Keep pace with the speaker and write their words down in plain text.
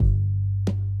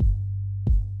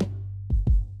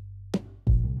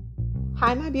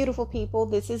Hi, my beautiful people.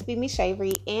 This is Bimi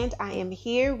Shavery, and I am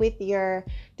here with your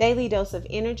daily dose of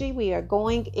energy. We are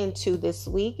going into this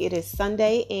week. It is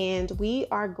Sunday, and we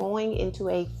are going into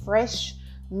a fresh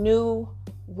new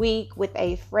week with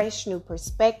a fresh new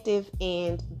perspective.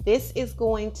 And this is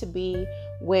going to be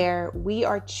where we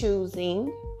are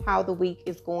choosing how the week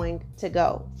is going to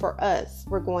go for us.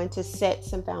 We're going to set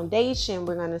some foundation.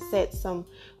 We're going to set some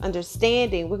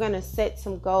understanding. We're going to set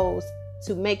some goals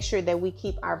to make sure that we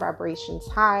keep our vibrations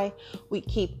high, we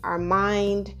keep our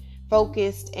mind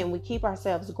focused, and we keep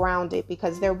ourselves grounded,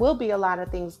 because there will be a lot of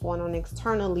things going on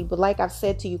externally. But like I've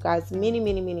said to you guys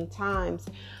many times,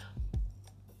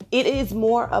 it is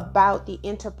more about the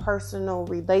interpersonal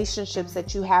relationships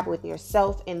that you have with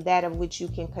yourself and that of which you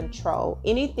can control.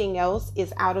 Anything else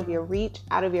is out of your reach,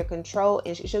 out of your control,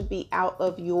 and it should be out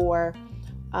of your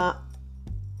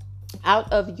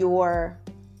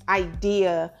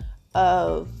idea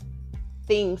of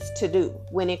things to do.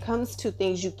 When it comes to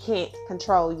things you can't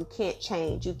control, you can't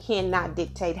change, you cannot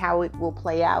dictate how it will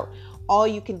play out. All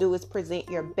you can do is present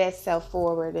your best self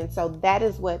forward. And so that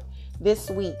is what this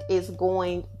week is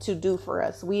going to do for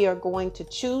us. We are going to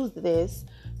choose this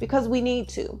because we need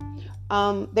to.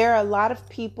 There are a lot of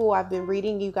people, I've been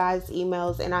reading you guys'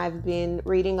 emails, and I've been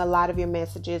reading a lot of your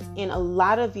messages, and a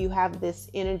lot of you have this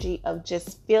energy of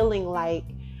just feeling like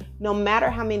no matter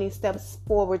how many steps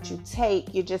forward you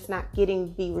take, you're just not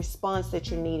getting the response that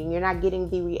you're needing. You're not getting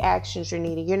the reactions you're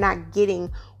needing. You're not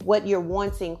getting what you're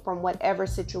wanting from whatever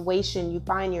situation you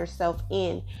find yourself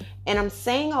in. And I'm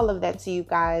saying all of that to you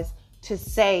guys to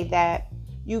say that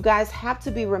you guys have to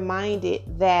be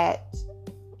reminded that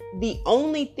the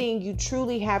only thing you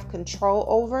truly have control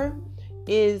over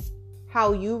is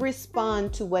how you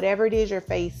respond to whatever it is you're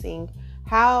facing,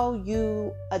 how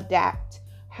you adapt,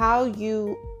 how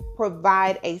you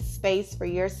provide a space for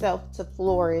yourself to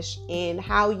flourish, and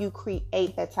how you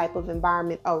create that type of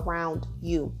environment around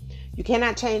you. You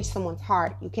cannot change someone's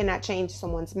heart. You cannot change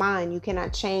someone's mind. You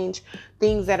cannot change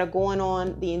things that are going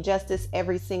on, the injustice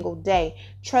every single day.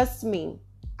 Trust me,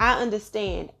 I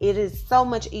understand it is so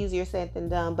much easier said than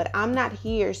done, but I'm not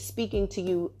here speaking to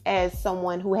you as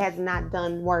someone who has not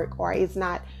done work or is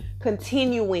not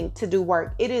continuing to do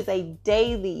work. It is a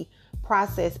daily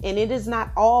process, and it is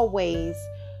not always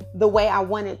the way I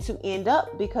want it to end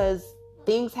up, because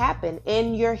things happen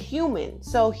and you're human.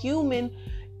 So human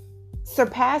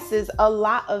surpasses a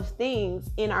lot of things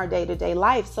in our day-to-day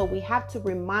life. So we have to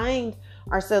remind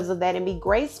ourselves of that and be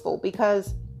graceful,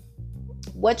 because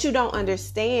what you don't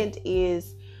understand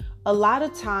is a lot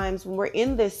of times when we're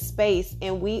in this space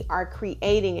and we are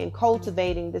creating and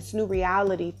cultivating this new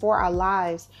reality for our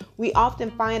lives, we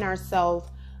often find ourselves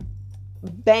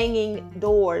banging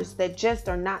doors that just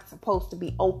are not supposed to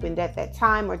be opened at that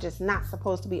time, or just not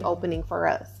supposed to be opening for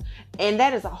us. And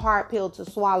that is a hard pill to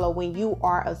swallow when you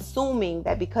are assuming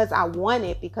that because I want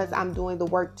it, because I'm doing the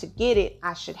work to get it,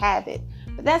 I should have it.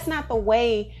 But that's not the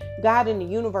way God and the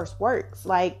universe works.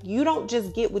 Like, you don't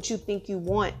just get what you think you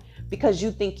want because you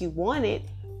think you want it.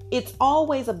 It's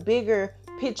always a bigger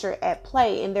picture at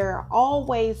play, and there are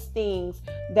always things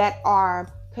that are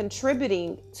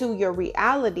contributing to your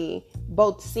reality,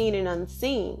 both seen and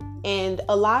unseen. And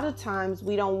a lot of times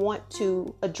we don't want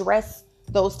to address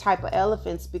those type of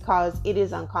elephants because it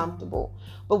is uncomfortable.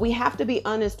 But we have to be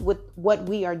honest with what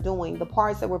we are doing, the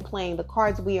parts that we're playing, the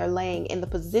cards we are laying, and the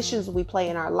positions we play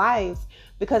in our lives.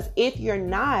 Because if you're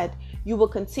not, you will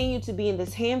continue to be in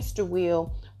this hamster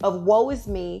wheel of woe is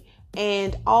me,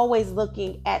 and always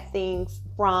looking at things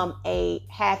from a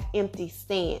half empty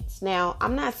stance. Now,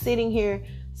 I'm not sitting here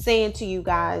saying to you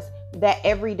guys that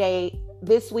every day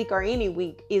this week or any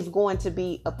week is going to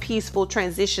be a peaceful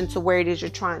transition to where it is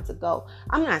you're trying to go.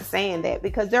 I'm not saying that,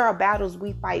 because there are battles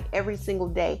we fight every single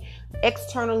day,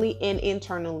 externally and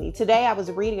internally. Today I was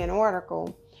reading an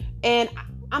article, and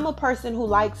I'm a person who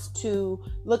likes to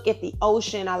look at the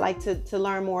ocean. I like to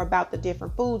learn more about the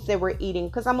different foods that we're eating,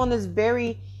 because I'm on this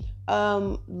very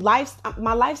my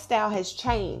lifestyle has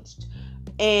changed,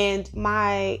 and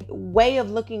my way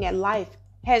of looking at life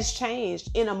has changed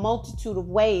in a multitude of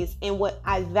ways, and what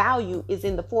I value is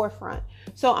in the forefront.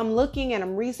 So I'm looking and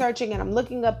I'm researching and I'm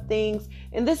looking up things,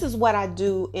 and this is what I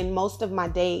do in most of my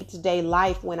day-to-day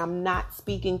life when I'm not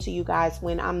speaking to you guys,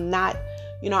 when I'm not,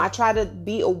 I try to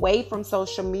be away from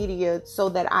social media so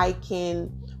that I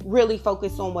can really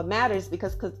focus on what matters,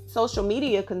 because social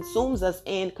media consumes us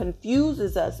and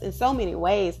confuses us in so many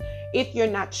ways. If you're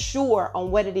not sure on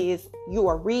what it is you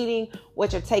are reading,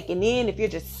 what you're taking in, if you're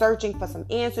just searching for some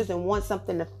answers and want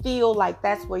something to feel like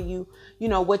that's where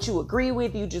what you agree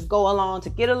with, you just go along to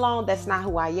get along. That's not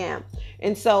who I am.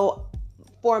 And so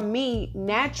for me,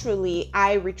 naturally,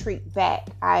 I retreat back.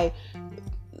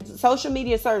 Social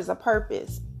media serves a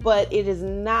purpose, but it is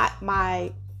not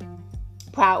my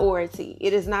priority.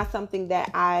 It is not something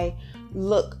that I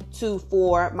look to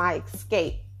for my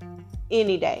escape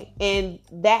any day. And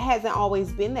that hasn't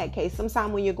always been that case.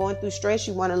 Sometimes when you're going through stress,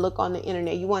 you want to look on the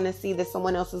internet. You want to see that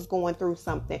someone else is going through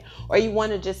something, or you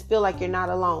want to just feel like you're not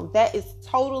alone. That is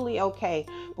totally okay.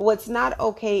 But what's not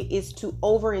okay is to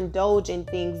overindulge in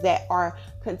things that are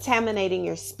contaminating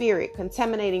your spirit,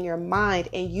 contaminating your mind,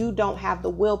 and you don't have the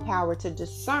willpower to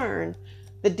discern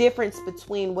the difference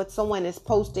between what someone is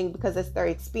posting because it's their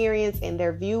experience and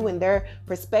their view and their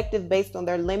perspective based on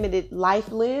their limited life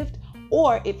lived,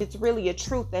 or if it's really a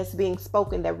truth that's being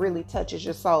spoken that really touches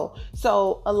your soul.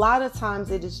 So a lot of times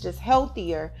it is just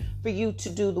healthier for you to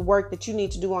do the work that you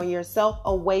need to do on yourself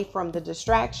away from the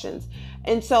distractions.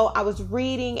 And so I was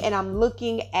reading and I'm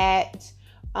looking up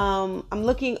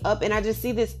and I just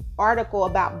see this article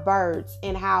about birds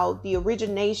and how the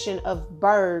origination of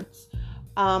birds,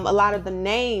 a lot of the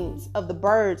names of the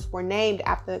birds were named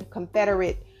after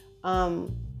Confederate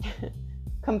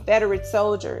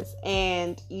soldiers.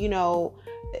 And,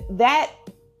 that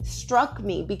struck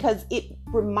me because it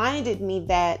reminded me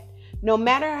that no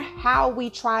matter how we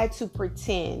try to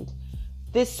pretend,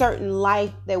 this certain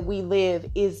life that we live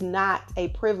is not a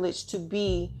privilege to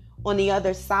be on the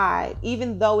other side.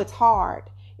 Even though it's hard,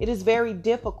 it is very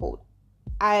difficult.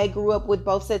 I grew up with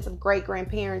both sets of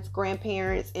great-grandparents,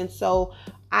 grandparents, and so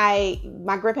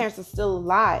my grandparents are still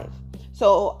alive.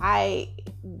 So how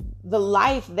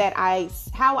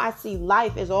I see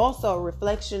life is also a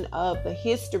reflection of the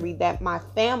history that my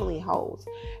family holds.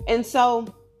 And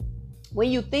so when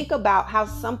you think about how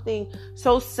something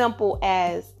so simple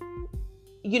as,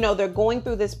 they're going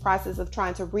through this process of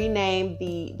trying to rename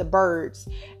the birds.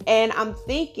 And I'm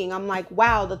like,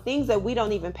 wow, the things that we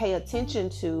don't even pay attention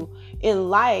to in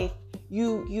life,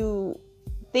 you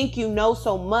think you know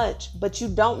so much, but you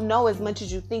don't know as much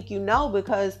as you think you know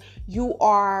because you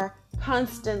are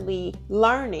constantly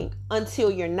learning until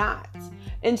you're not.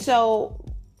 And so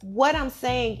what I'm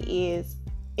saying is,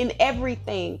 in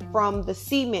everything from the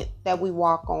cement that we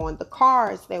walk on, the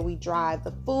cars that we drive,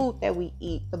 the food that we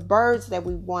eat, the birds that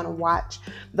we want to watch,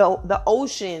 the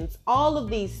oceans, all of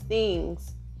these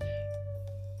things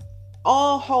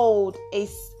all hold a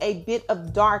bit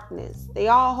of darkness. They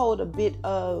all hold a bit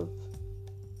of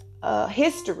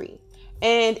history.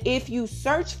 And if you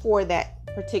search for that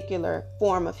particular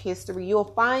form of history,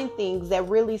 you'll find things that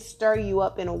really stir you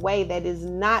up in a way that is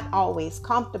not always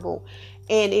comfortable,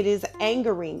 and it is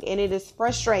angering and it is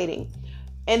frustrating.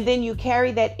 And then you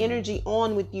carry that energy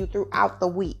on with you throughout the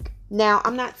week. Now,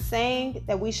 I'm not saying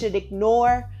that we should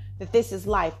ignore that this is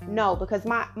life. No, because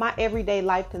my everyday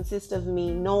life consists of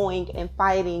me knowing and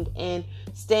fighting and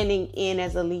standing in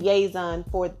as a liaison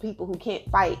for the people who can't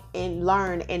fight and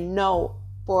learn and know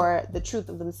for the truth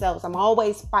of themselves. I'm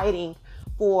always fighting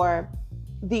for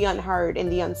the unheard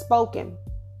and the unspoken.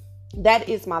 That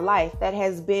is my life. That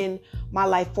has been my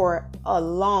life for a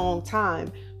long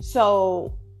time.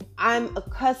 So I'm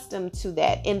accustomed to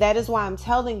that. And that is why I'm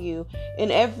telling you,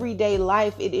 in everyday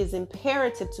life, it is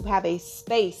imperative to have a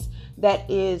space that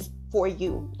is for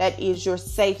you. That is your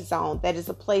safe zone. That is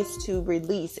a place to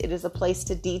release. It is a place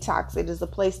to detox. It is a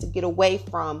place to get away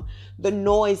from the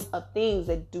noise of things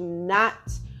that do not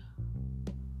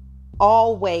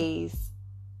always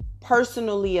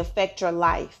personally affect your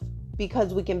life,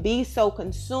 because we can be so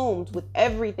consumed with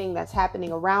everything that's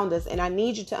happening around us. And I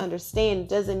need you to understand, it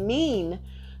doesn't mean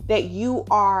that you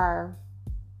are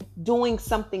doing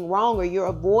something wrong, or you're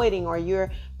avoiding, or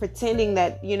you're pretending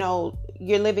that,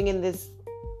 you're living in this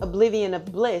oblivion of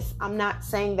bliss. I'm not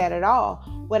saying that at all.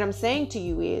 What I'm saying to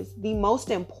you is the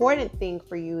most important thing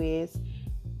for you is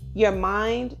your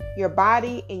mind, your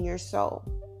body, and your soul.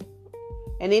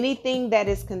 And anything that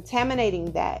is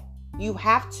contaminating that, you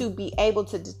have to be able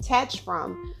to detach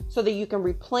from, so that you can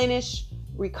replenish,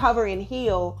 recover, and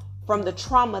heal from the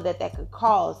trauma that could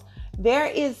cause. There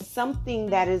is something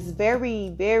that is very,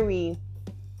 very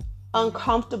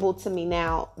uncomfortable to me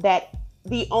now, that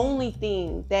the only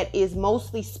thing that is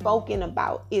mostly spoken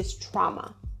about is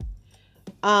trauma.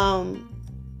 And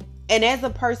as a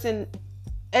person,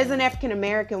 as an African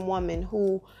American woman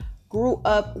who grew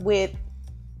up with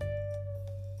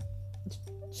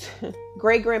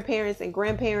great grandparents and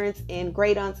grandparents and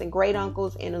great aunts and great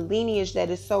uncles and a lineage that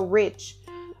is so rich,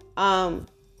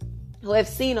 who have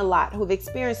seen a lot, who've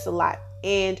experienced a lot,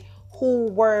 and who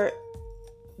were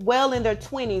well in their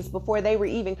 20s before they were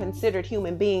even considered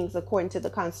human beings according to the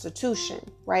Constitution,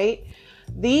 right?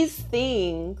 These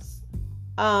things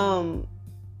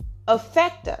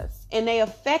affect us, and they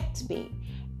affect me.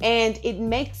 And it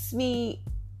makes me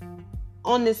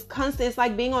on this constant, it's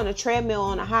like being on a treadmill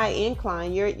on a high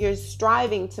incline. You're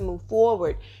striving to move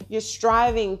forward. You're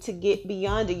striving to get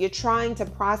beyond it. You're trying to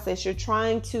process. You're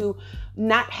trying to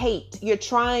not hate. You're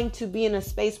trying to be in a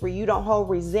space where you don't hold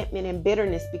resentment and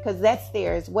bitterness, because that's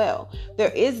there as well.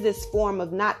 There is this form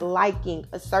of not liking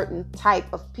a certain type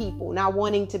of people, not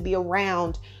wanting to be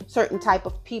around certain type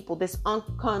of people, this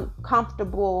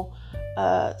uncomfortable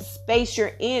space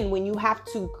you're in when you have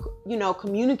to,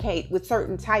 communicate with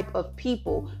certain type of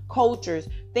people, cultures,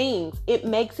 things. It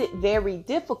makes it very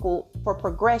difficult for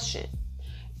progression.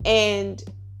 And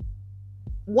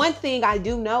one thing I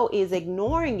do know is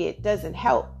ignoring it doesn't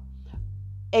help.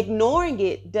 Ignoring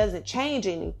it doesn't change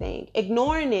anything.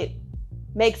 Ignoring it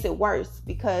makes it worse,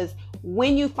 because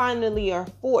when you finally are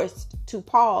forced to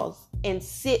pause and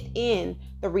sit in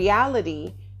the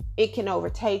reality, it can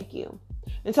overtake you.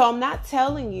 And so I'm not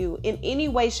telling you in any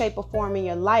way, shape, or form in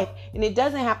your life, and it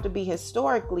doesn't have to be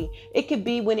historically. It could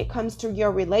be when it comes to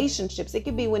your relationships. It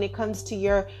could be when it comes to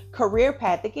your career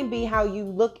path. It can be how you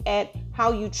look at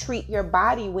how you treat your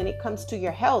body when it comes to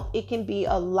your health. It can be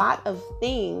a lot of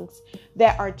things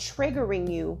that are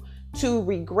triggering you to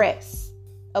regress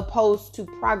opposed to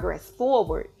progress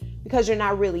forward, because you're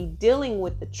not really dealing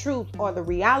with the truth or the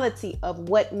reality of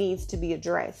what needs to be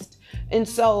addressed. And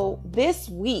so this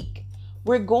week,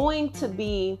 we're going to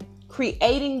be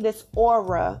creating this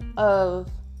aura of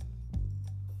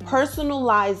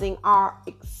personalizing our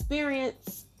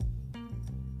experience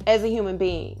as a human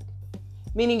being.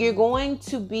 Meaning you're going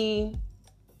to be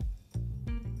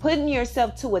putting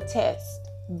yourself to a test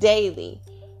daily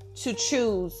to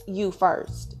choose you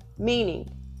first. Meaning,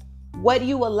 what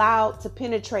you allow to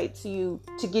penetrate to you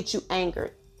to get you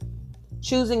angered.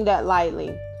 Choosing that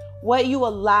lightly. What you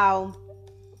allow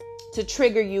to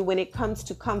trigger you when it comes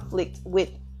to conflict with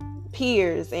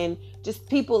peers and just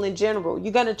people in general.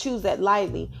 You're going to choose that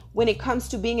lightly. When it comes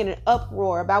to being in an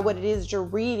uproar about what it is you're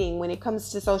reading, when it comes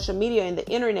to social media and the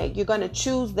internet, you're going to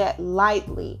choose that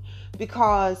lightly,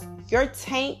 because your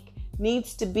tank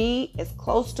needs to be as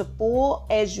close to full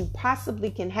as you possibly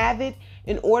can have it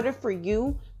in order for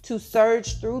you to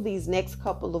surge through these next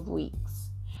couple of weeks.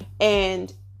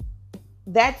 And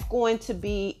that's going to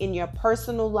be in your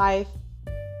personal life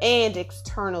and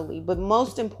externally. But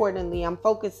most importantly, I'm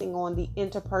focusing on the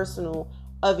interpersonal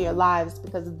of your lives,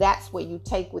 because that's what you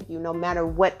take with you, no matter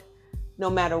what,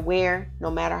 no matter where, no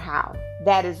matter how.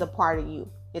 That is a part of you.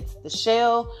 It's the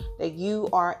shell that you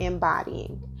are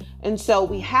embodying. And so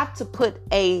we have to put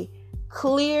a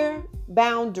clear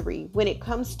boundary when it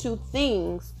comes to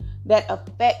things that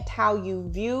affect how you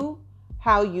view,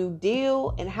 how you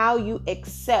deal, and how you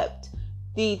accept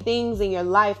the things in your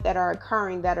life that are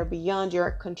occurring that are beyond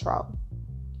your control.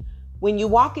 When you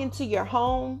walk into your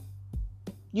home,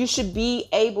 you should be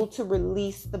able to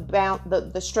release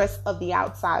the stress of the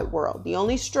outside world. The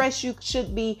only stress you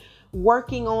should be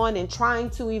working on and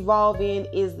trying to evolve in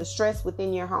is the stress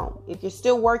within your home. If you're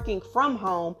still working from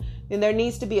home, then there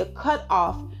needs to be a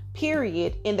cutoff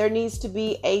period, and there needs to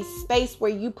be a space where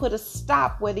you put a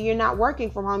stop, whether you're not working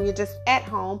from home, you're just at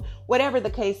home, whatever the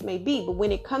case may be. But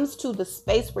when it comes to the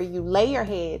space where you lay your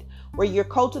head, where you're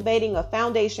cultivating a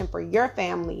foundation for your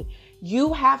family,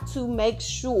 you have to make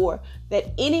sure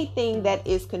that anything that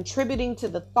is contributing to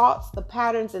the thoughts, the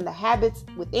patterns, and the habits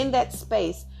within that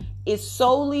space is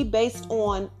solely based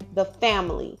on the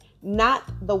family, not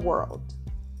the world.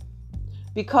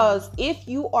 Because if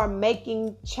you are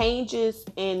making changes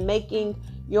and making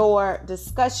your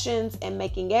discussions and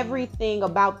making everything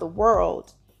about the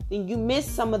world, then you miss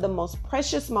some of the most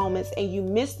precious moments, and you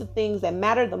miss the things that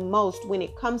matter the most when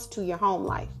it comes to your home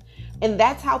life. And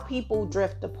that's how people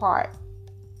drift apart.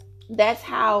 That's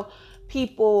how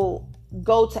people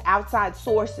go to outside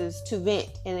sources to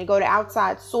vent, and they go to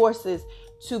outside sources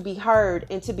to be heard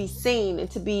and to be seen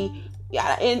and to be.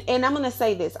 And I'm going to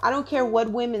say this. I don't care what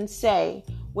women say.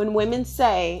 When women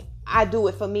say, I do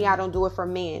it for me, I don't do it for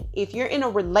men. If you're in a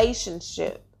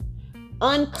relationship,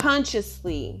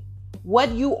 unconsciously,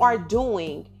 what you are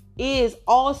doing is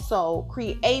also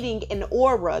creating an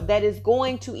aura that is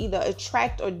going to either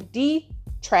attract or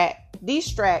distract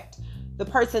the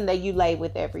person that you lay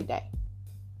with every day.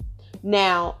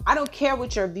 Now, I don't care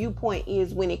what your viewpoint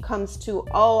is when it comes to,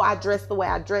 I dress the way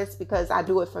I dress because I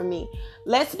do it for me.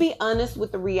 Let's be honest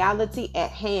with the reality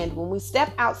at hand. When we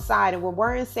step outside and we're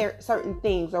wearing certain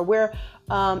things, or we're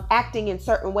acting in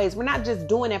certain ways, we're not just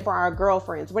doing it for our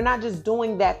girlfriends. We're not just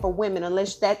doing that for women,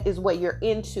 unless that is what you're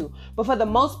into. But for the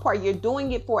most part, you're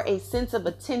doing it for a sense of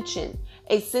attention,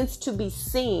 a sense to be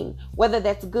seen. Whether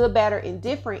that's good, bad, or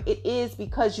indifferent, it is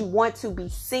because you want to be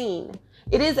seen.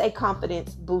 It is a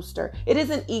confidence booster. It is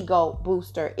an ego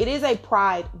booster. It is a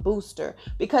pride booster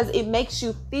because it makes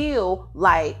you feel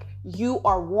like you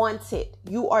are wanted,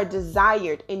 you are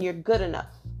desired, and you're good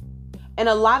enough. And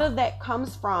a lot of that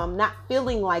comes from not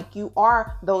feeling like you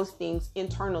are those things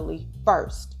internally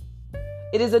first.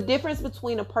 It is a difference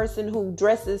between a person who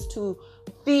dresses to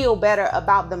feel better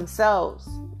about themselves.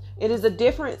 It is a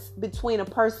difference between a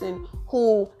person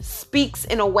who speaks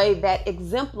in a way that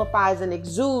exemplifies and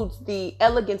exudes the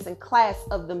elegance and class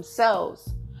of themselves,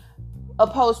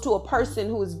 opposed to a person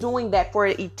who is doing that for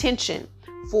attention,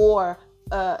 for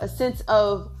a sense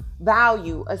of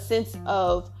value, a sense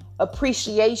of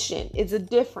appreciation. It's a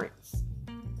difference.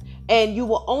 And you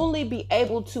will only be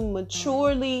able to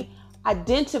maturely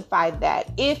identify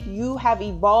that if you have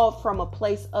evolved from a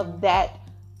place of that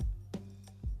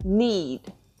need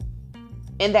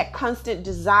and that constant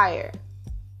desire.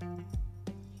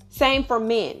 Same for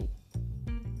men.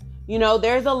 You know,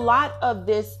 there's a lot of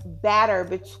this batter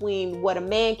between what a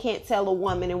man can't tell a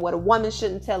woman and what a woman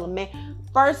shouldn't tell a man.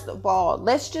 First of all,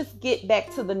 let's just get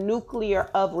back to the nuclear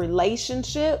of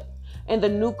relationship and the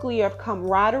nuclear of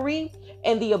camaraderie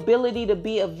and the ability to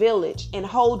be a village and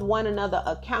hold one another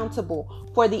accountable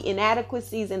for the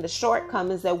inadequacies and the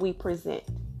shortcomings that we present.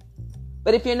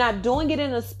 But if you're not doing it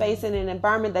in a space and an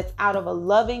environment that's out of a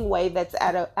loving way, that's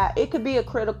it could be a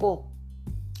critical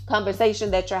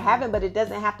conversation that you're having, but it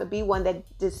doesn't have to be one that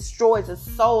destroys the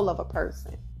soul of a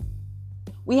person.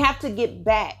 We have to get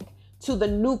back to the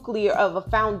nuclear of a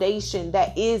foundation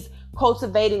that is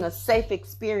cultivating a safe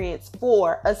experience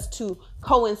for us to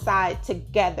coincide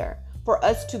together, for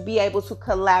us to be able to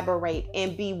collaborate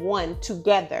and be one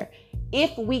together.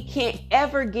 If we can't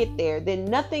ever get there, then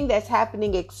nothing that's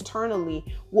happening externally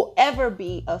will ever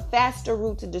be a faster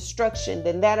route to destruction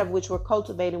than that of which we're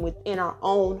cultivating within our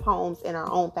own homes and our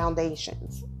own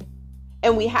foundations.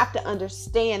 And we have to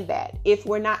understand that. If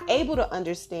we're not able to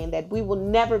understand that, we will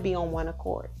never be on one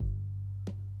accord.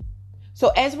 So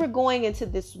as we're going into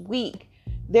this week,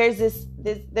 there's this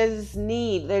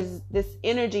need, there's this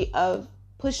energy of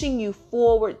pushing you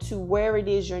forward to where it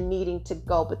is you're needing to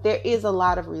go. But there is a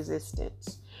lot of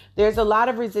resistance. There's a lot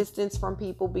of resistance from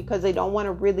people because they don't want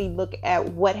to really look at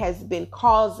what has been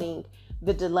causing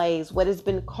the delays, what has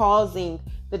been causing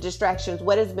the distractions,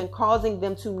 what has been causing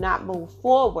them to not move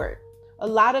forward. A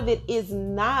lot of it is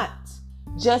not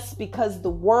just because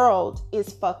the world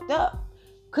is fucked up.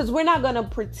 Because we're not going to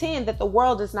pretend that the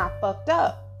world is not fucked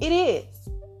up. It is.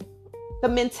 The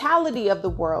mentality of the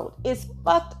world is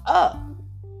fucked up.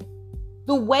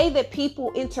 The way that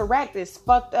people interact is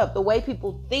fucked up. The way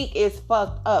people think is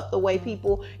fucked up. The way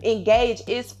people engage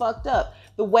is fucked up.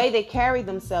 The way they carry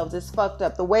themselves is fucked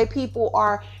up. The way people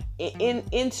are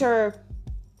interdependent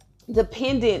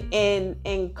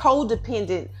and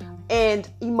codependent and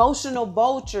emotional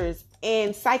vultures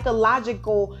and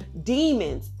psychological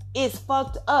demons is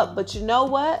fucked up. But you know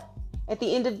what? At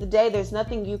the end of the day, there's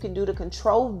nothing you can do to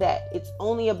control that. It's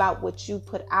only about what you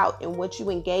put out and what you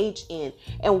engage in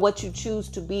and what you choose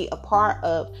to be a part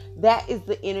of. That is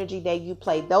the energy that you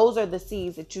play. Those are the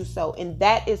seeds that you sow. And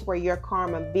that is where your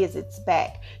karma visits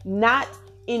back. Not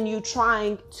in you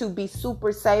trying to be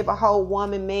super, save a whole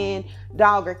woman, man,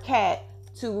 dog, or cat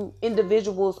to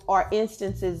individuals or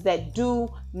instances that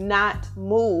do not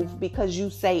move because you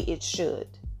say it should.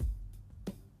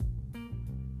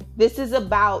 This is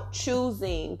about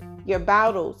choosing your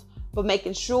battles, but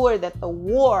making sure that the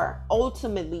war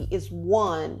ultimately is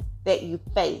one that you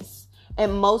face.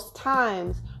 And most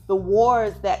times, the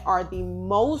wars that are the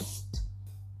most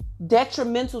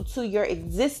detrimental to your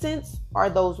existence are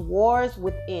those wars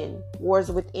within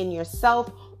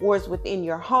yourself, wars within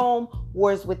your home,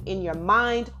 wars within your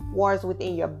mind, wars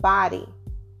within your body.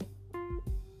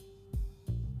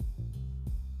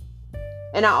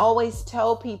 And I always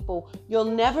tell people, you'll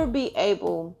never be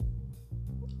able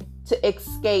to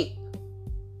escape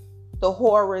the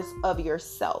horrors of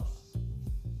yourself.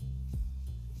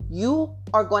 You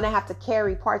are going to have to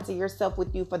carry parts of yourself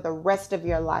with you for the rest of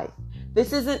your life.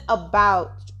 This isn't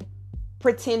about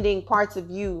pretending parts of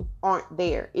you aren't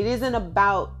there. It isn't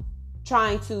about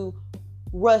trying to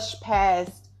rush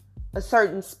past a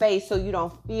certain space so you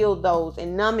don't feel those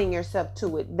and numbing yourself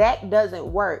to it. That doesn't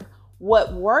work.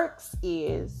 What works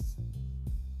is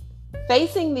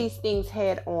facing these things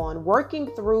head on, working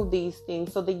through these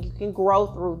things so that you can grow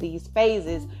through these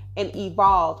phases and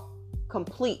evolve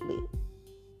completely.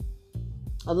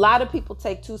 A lot of people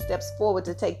take 2 steps forward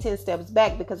to take 10 steps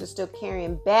back because they're still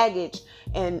carrying baggage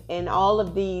and all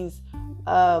of these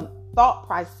thought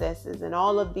processes and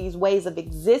all of these ways of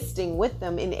existing with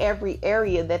them in every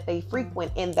area that they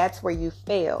frequent. And that's where you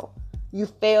fail. You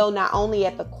fail not only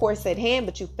at the course at hand,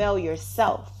 but you fail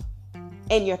yourself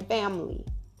and your family.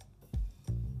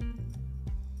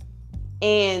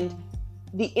 And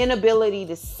the inability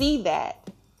to see that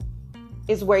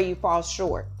is where you fall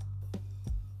short.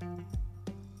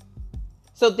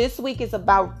 So this week is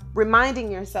about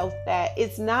reminding yourself that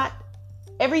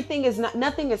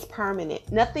nothing is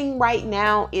permanent. Nothing right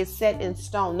now is set in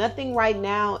stone. Nothing right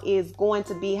now is going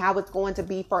to be how it's going to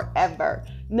be forever.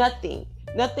 Nothing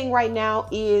right now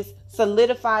is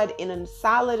solidified in a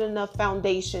solid enough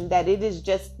foundation that it is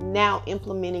just now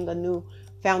implementing a new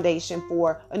foundation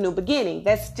for a new beginning.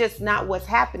 That's just not what's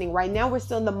happening. Right now, we're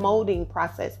still in the molding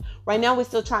process. Right now, we're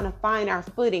still trying to find our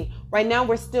footing. Right now,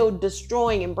 we're still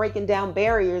destroying and breaking down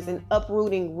barriers and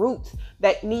uprooting roots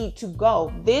that need to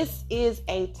go. This is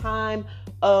a time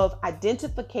of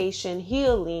identification,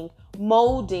 healing,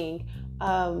 molding,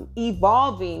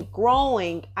 evolving,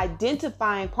 growing,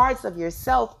 identifying parts of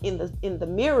yourself in the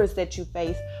mirrors that you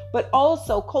face, but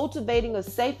also cultivating a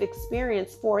safe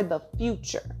experience for the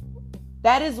future.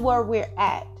 That is where we're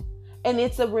at. And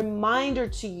it's a reminder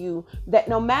to you that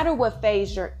no matter what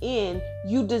phase you're in,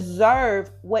 you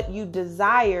deserve what you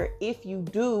desire if you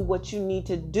do what you need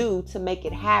to do to make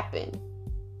it happen.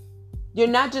 You're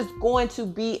not just going to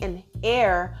be an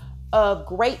heir of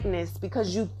greatness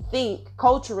because you think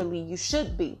culturally you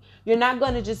should be. You're not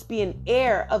going to just be an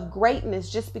heir of greatness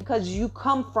just because you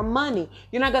come from money.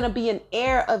 You're not going to be an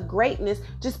heir of greatness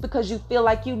just because you feel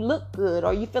like you look good,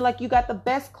 or you feel like you got the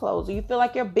best clothes, or you feel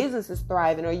like your business is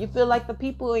thriving, or you feel like the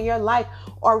people in your life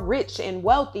are rich and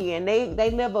wealthy and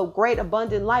they live a great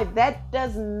abundant life. That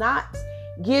does not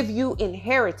give you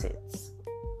inheritance.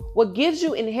 What gives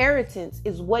you inheritance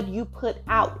is what you put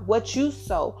out, what you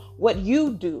sow, what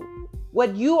you do,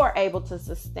 what you are able to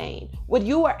sustain, what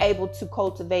you are able to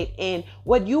cultivate, and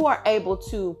what you are able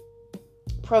to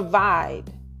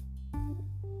provide.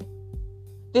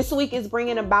 This week is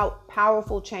bringing about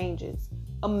powerful changes,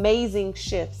 amazing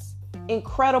shifts,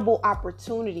 incredible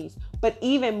opportunities, but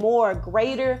even more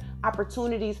greater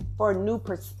opportunities for new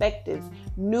perspectives,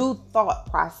 new thought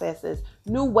processes,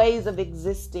 new ways of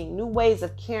existing, new ways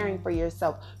of caring for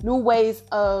yourself, new ways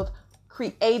of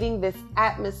creating this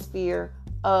atmosphere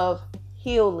of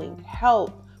healing,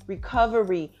 health,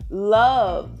 recovery,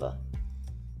 love,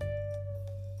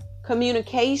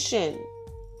 communication,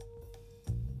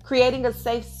 creating a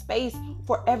safe space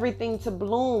for everything to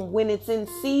bloom when it's in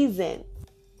season.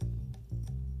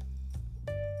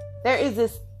 There is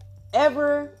this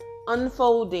ever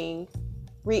unfolding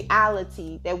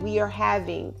reality that we are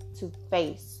having to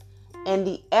face. And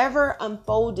the ever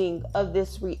unfolding of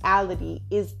this reality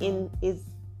is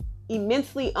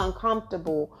immensely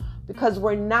uncomfortable because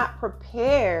we're not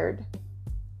prepared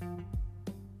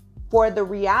for the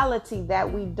reality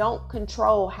that we don't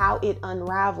control how it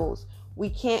unravels. We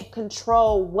can't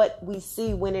control what we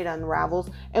see when it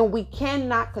unravels, and we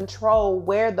cannot control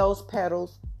where those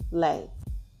petals lay.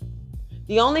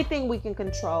 The only thing we can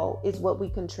control is what we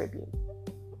contribute.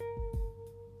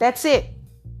 That's it.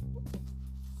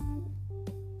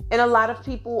 And a lot of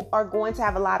people are going to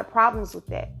have a lot of problems with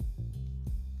that.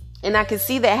 And I can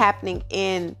see that happening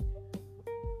in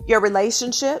your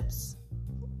relationships.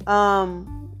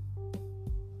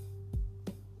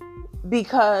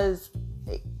 Because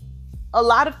a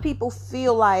lot of people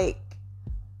feel like,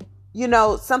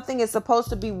 something is supposed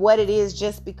to be what it is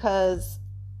just because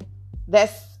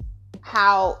that's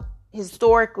how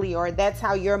historically, or that's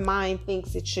how your mind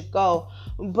thinks it should go.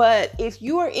 But if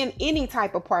you are in any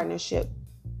type of partnership,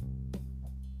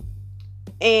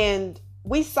 and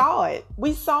we saw it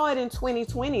in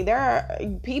 2020,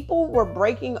 people were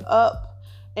breaking up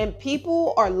and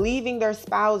people are leaving their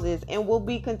spouses and will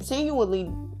be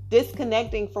continually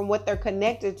disconnecting from what they're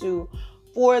connected to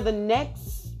for the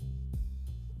next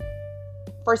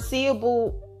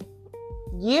foreseeable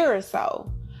year or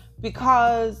so,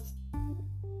 because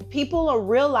people are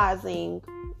realizing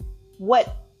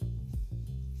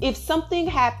if something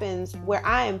happens where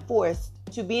I am forced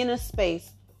to be in a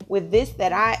space with this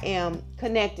that I am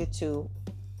connected to,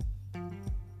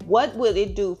 what will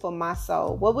it do for my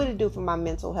soul? What will it do for my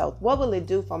mental health? What will it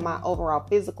do for my overall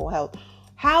physical health?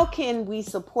 How can we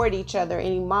support each other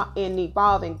and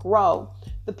evolve and grow?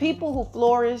 The people who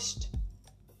flourished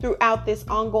throughout this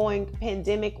ongoing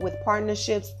pandemic with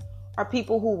partnerships are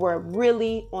people who were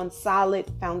really on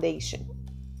solid foundation.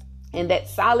 And that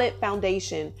solid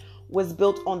foundation was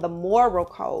built on the moral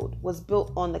code, was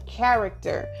built on the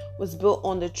character, was built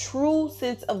on the true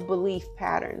sense of belief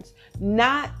patterns,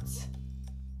 not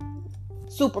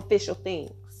superficial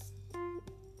things.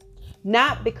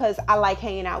 Not because I like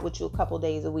hanging out with you a couple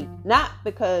days a week. Not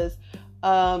because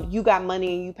you got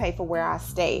money and you pay for where I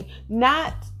stay.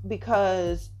 Not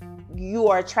because you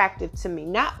are attractive to me.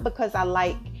 Not because I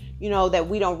like, that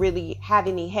we don't really have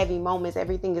any heavy moments.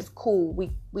 Everything is cool.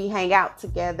 We hang out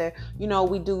together.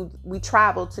 We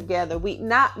travel together.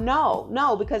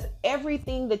 No, because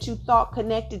everything that you thought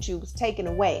connected you was taken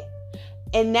away.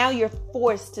 And now you're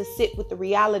forced to sit with the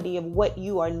reality of what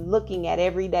you are looking at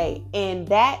every day. And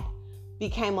that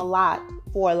became a lot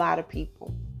for a lot of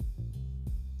people.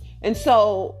 And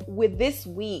so with this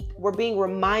week, we're being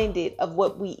reminded of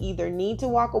what we either need to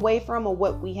walk away from or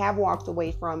what we have walked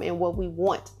away from and what we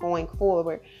want going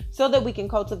forward, so that we can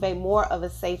cultivate more of a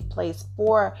safe place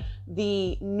for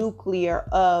the nuclear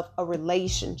of a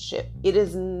relationship. It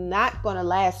is not going to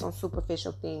last on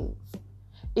superficial things.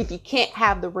 If you can't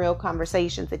have the real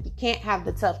conversations, if you can't have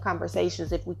the tough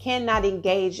conversations, if we cannot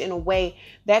engage in a way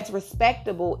that's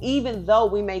respectable, even though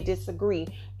we may disagree,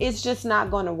 it's just not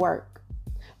going to work.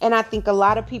 And I think a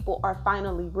lot of people are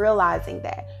finally realizing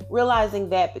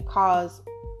that because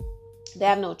they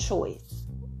have no choice.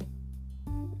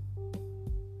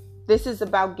 This is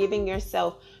about giving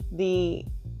yourself the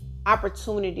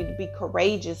opportunity to be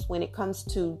courageous when it comes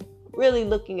to really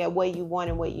looking at what you want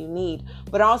and what you need,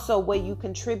 but also what you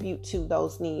contribute to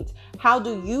those needs. How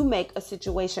do you make a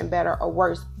situation better or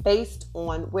worse based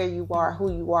on where you are,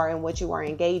 who you are, and what you are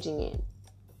engaging in?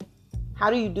 How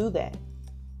do you do that?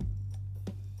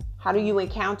 How do you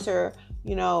encounter,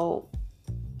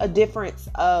 a difference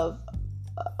of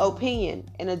opinion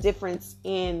and a difference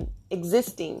in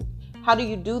existing? How do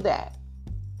you do that?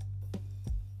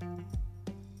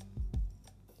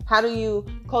 How do you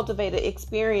cultivate an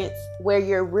experience where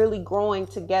you're really growing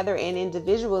together and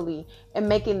individually and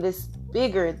making this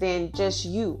bigger than just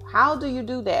you? How do you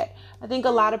do that? I think a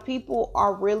lot of people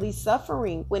are really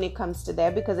suffering when it comes to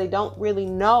that because they don't really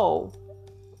know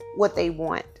what they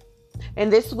want.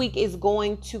 And this week is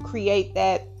going to create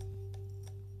that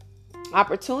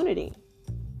opportunity.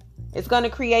 It's going to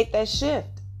create that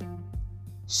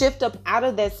shift up out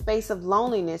of that space of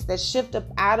loneliness, that shift up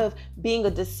out of being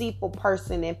a deceitful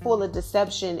person and full of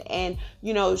deception and,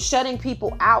 shutting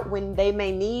people out when they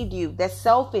may need you. That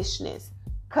selfishness,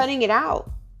 cutting it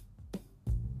out.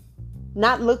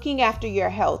 Not looking after your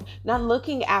health, not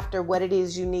looking after what it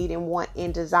is you need and want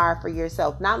and desire for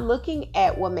yourself, not looking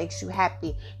at what makes you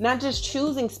happy, not just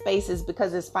choosing spaces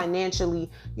because it's financially,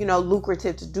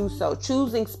 lucrative to do so.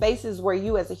 Choosing spaces where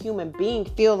you as a human being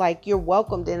feel like you're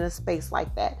welcomed in a space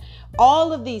like that.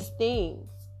 All of these things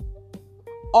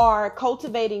are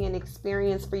cultivating an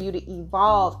experience for you to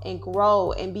evolve and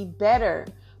grow and be better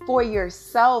for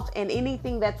yourself and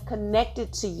anything that's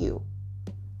connected to you.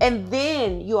 And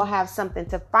then you'll have something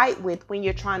to fight with when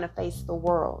you're trying to face the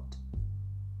world.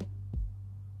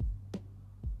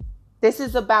 This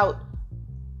is about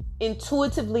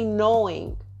intuitively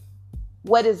knowing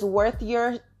what is worth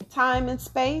your time and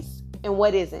space and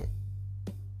what isn't.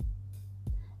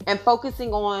 And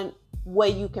focusing on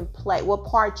what you can play, what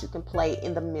part you can play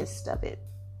in the midst of it.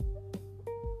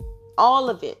 All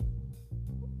of it.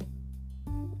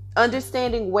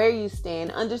 Understanding where you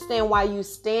stand, understand why you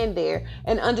stand there,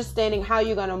 and understanding how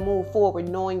you're going to move forward,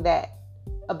 knowing that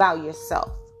about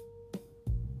yourself.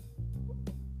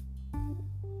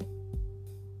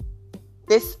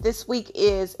 This week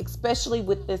is, especially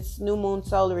with this new moon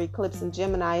solar eclipse in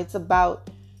Gemini, it's about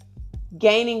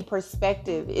gaining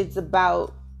perspective. It's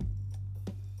about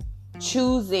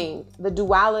choosing the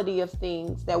duality of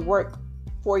things that work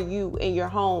for you in your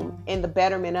home and the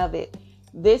betterment of it.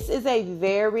 This is a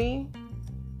very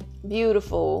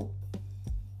beautiful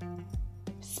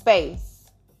space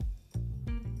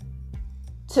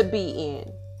to be in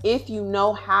if you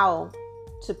know how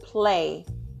to play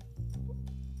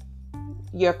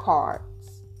your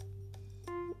cards.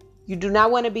 You do not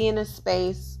want to be in a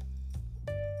space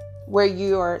where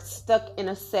you're stuck in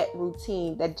a set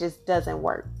routine that just doesn't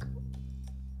work,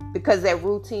 because that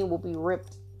routine will be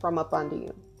ripped from up under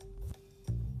you.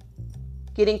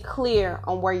 Getting clear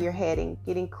on where you're heading,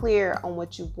 getting clear on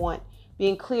what you want,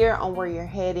 being clear on where you're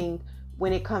heading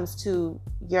when it comes to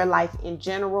your life in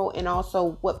general, and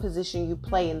also what position you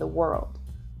play in the world.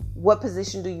 What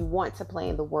position do you want to play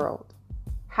in the world?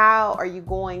 How are you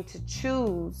going to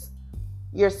choose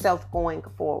yourself going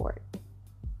forward?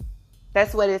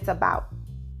 That's what it's about.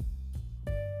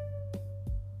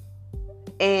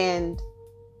 And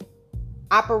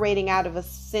operating out of a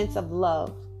sense of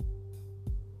love.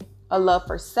 A love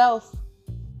for self,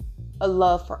 a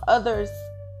love for others,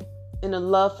 and a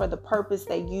love for the purpose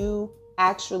that you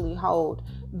actually hold.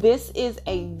 This is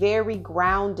a very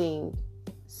grounding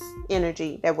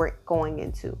energy that we're going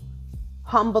into.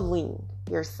 Humbling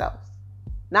yourself.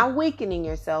 Not weakening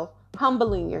yourself,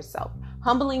 humbling yourself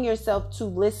to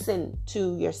listen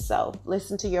to yourself,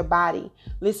 listen to your body,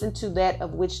 listen to that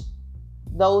of which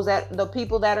the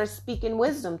people that are speaking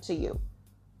wisdom to you,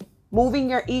 moving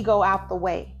your ego out the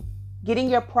way, getting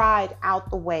your pride out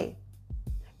the way,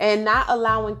 and not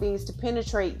allowing things to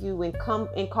penetrate you and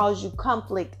cause you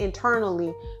conflict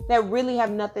internally that really have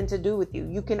nothing to do with you.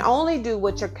 You can only do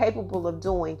what you're capable of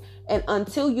doing. And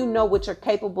until you know what you're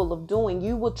capable of doing,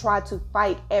 you will try to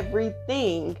fight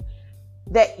everything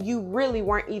that you really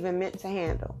weren't even meant to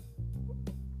handle.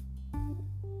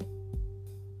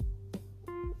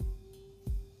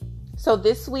 So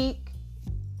this week,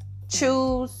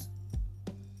 choose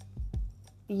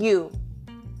you.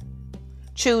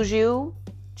 Choose you.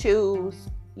 Choose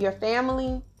your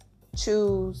family,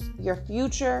 choose your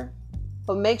future,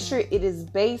 but make sure it is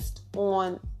based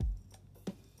on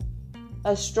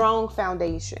a strong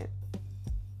foundation.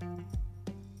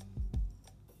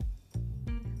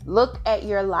 Look at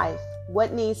your life.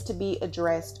 What needs to be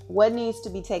addressed? What needs to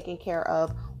be taken care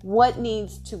of? What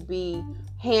needs to be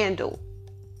handled?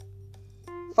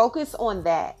 Focus on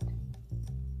that.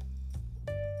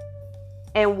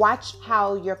 And watch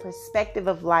how your perspective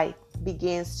of life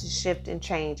begins to shift and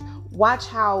change. Watch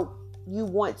how you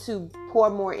want to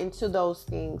pour more into those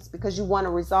things because you want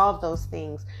to resolve those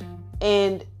things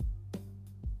and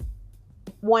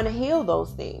want to heal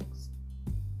those things.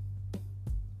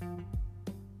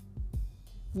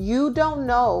 You don't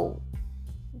know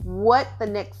what the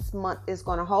next month is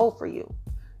going to hold for you.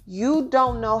 You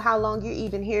don't know how long you're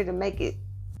even here to make it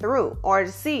through or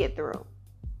to see it through.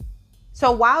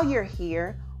 So while you're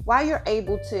here, while you're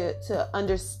able to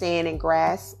understand and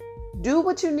grasp, do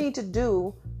what you need to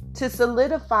do to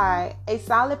solidify a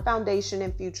solid foundation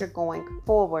and future going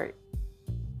forward.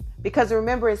 Because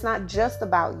remember, it's not just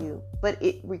about you, but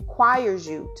it requires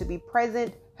you to be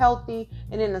present, healthy,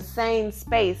 and in the same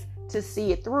space to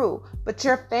see it through. But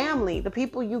your family, the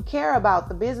people you care about,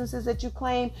 the businesses that you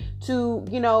claim to,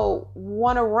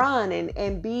 want to run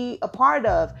and be a part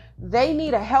of, they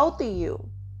need a healthy you.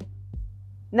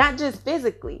 Not just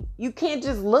physically. You can't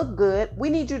just look good. We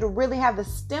need you to really have the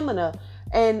stamina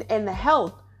and the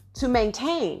health to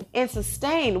maintain and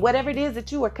sustain whatever it is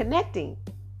that you are connecting.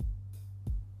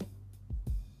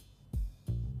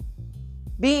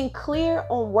 Being clear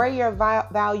on where your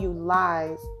value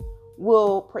lies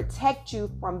will protect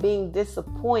you from being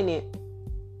disappointed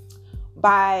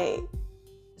by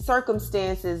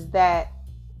circumstances that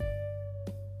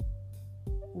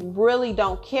really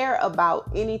don't care about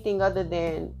anything other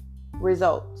than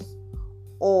results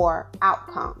or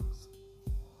outcomes,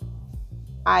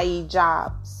 i.e.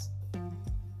 jobs,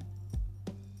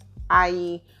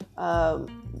 i.e.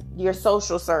 Your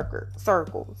social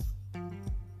circles.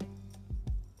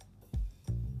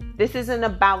 This isn't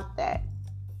about that.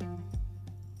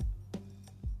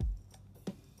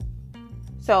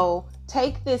 So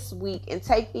take this week and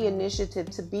take the initiative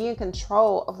to be in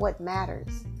control of what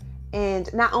matters.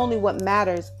 And not only what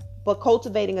matters, but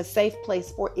cultivating a safe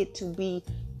place for it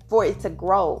to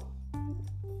grow.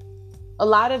 A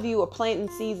lot of you are planting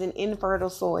seeds in infertile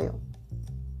soil,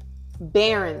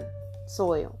 barren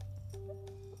soil.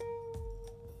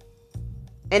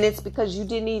 And it's because you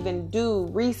didn't even do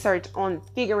research on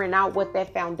figuring out what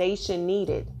that foundation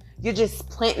needed. You're just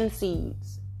planting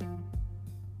seeds.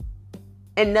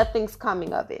 And nothing's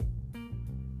coming of it.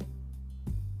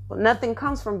 Well, nothing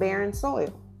comes from barren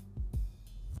soil.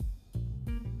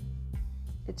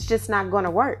 It's just not going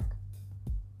to work.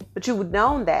 But you would have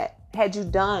known that had you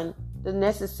done the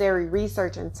necessary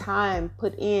research and time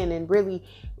put in and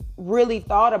really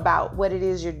thought about what it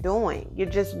is you're doing. You're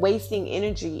just wasting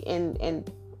energy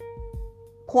and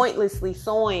pointlessly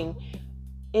sowing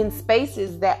in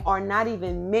spaces that are not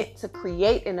even meant to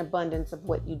create an abundance of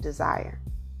what you desire.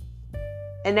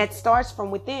 And that starts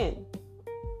from within.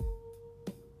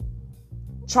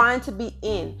 Trying to be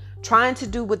in. Trying to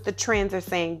do what the trends are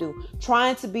saying do.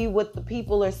 Trying to be what the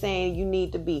people are saying you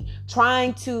need to be.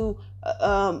 Trying to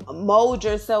mold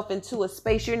yourself into a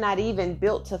space you're not even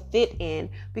built to fit in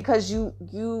because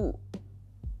you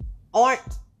aren't.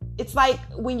 It's like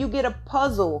when you get a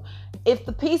puzzle. If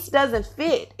the piece doesn't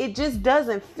fit, it just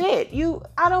doesn't fit.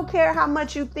 I don't care how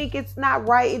much you think it's not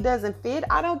right, it doesn't fit.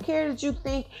 I don't care that you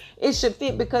think it should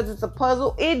fit because it's a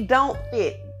puzzle. It don't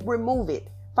fit. Remove it.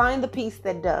 Find the piece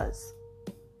that does.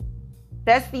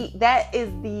 That is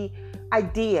the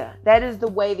idea. That is the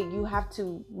way that you have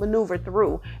to maneuver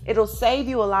through. It'll save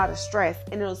you a lot of stress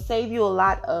and it'll save you a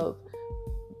lot of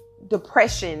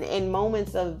depression and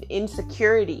moments of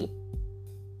insecurity.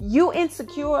 You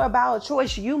insecure about a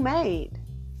choice you made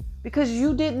because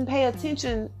you didn't pay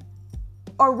attention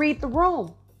or read the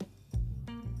room.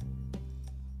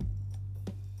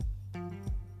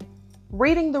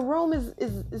 reading the room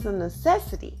is a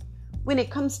necessity when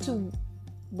it comes to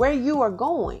where you are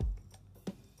going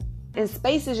and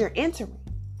spaces you're entering.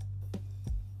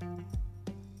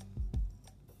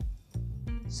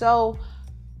 So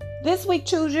this week,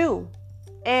 choose you.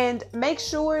 And make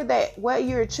sure that what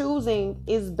you're choosing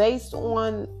is based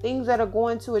on things that are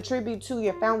going to attribute to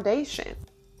your foundation.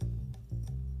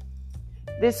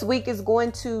 This week is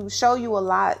going to show you a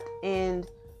lot, and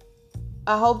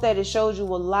I hope that it shows you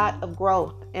a lot of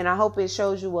growth, and I hope it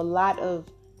shows you a lot of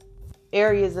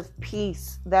areas of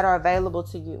peace that are available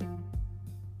to you,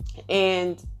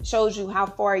 and shows you how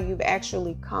far you've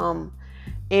actually come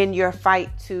in your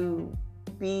fight to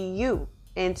be you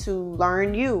and to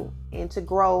learn you and to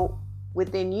grow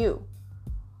within you.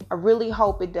 I really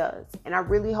hope it does. And I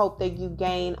really hope that you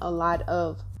gain a lot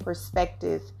of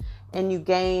perspective and you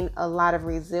gain a lot of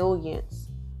resilience,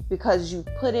 because you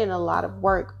put in a lot of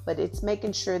work, but it's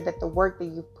making sure that the work that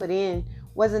you put in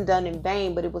wasn't done in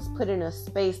vain, but it was put in a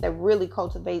space that really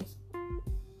cultivates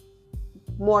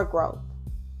more growth.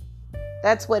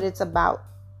 That's what it's about.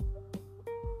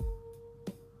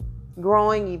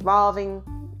 Growing, evolving,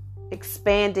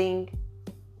 expanding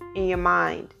in your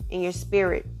mind, in your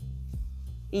spirit,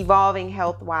 evolving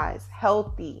health-wise,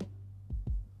 healthy.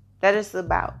 That is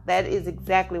about. That is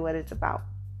exactly what it's about.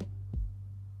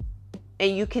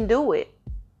 And you can do it.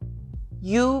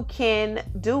 You can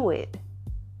do it.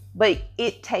 But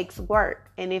it takes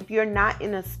work. And if you're not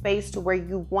in a space to where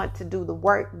you want to do the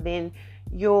work, then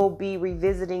you'll be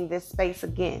revisiting this space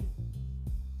again,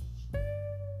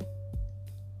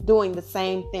 doing the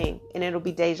same thing, and it'll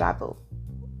be deja vu.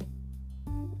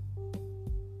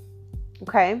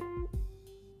 Okay?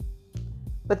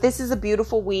 But this is a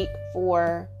beautiful week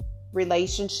for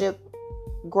relationship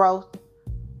growth,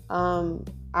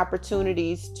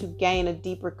 opportunities to gain a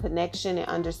deeper connection and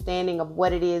understanding of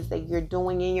what it is that you're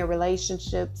doing in your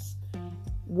relationships,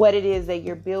 what it is that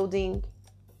you're building,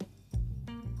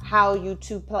 how you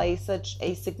two play such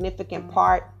a significant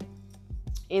part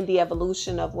in the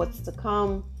evolution of what's to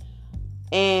come,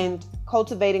 and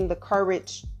cultivating the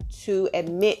courage to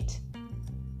admit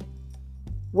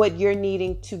what you're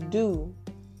needing to do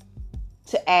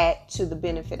to add to the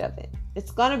benefit of it.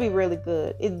 It's going to be really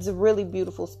good. It's a really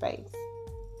beautiful space.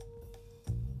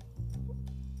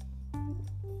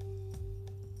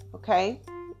 Okay?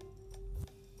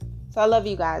 So I love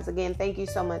you guys. Again, thank you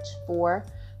so much for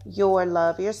your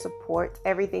love, your support,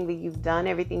 everything that you've done,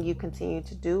 everything you continue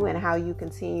to do, and how you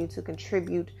continue to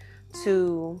contribute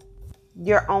to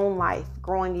your own life,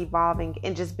 growing, evolving,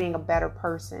 and just being a better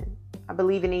person. I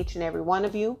believe in each and every one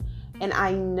of you, and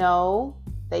I know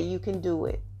that you can do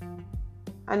it.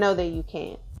 I know that you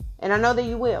can, and I know that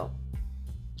you will.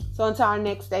 So until our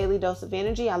next daily dose of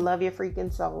energy, I love your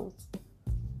freaking souls.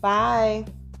 Bye.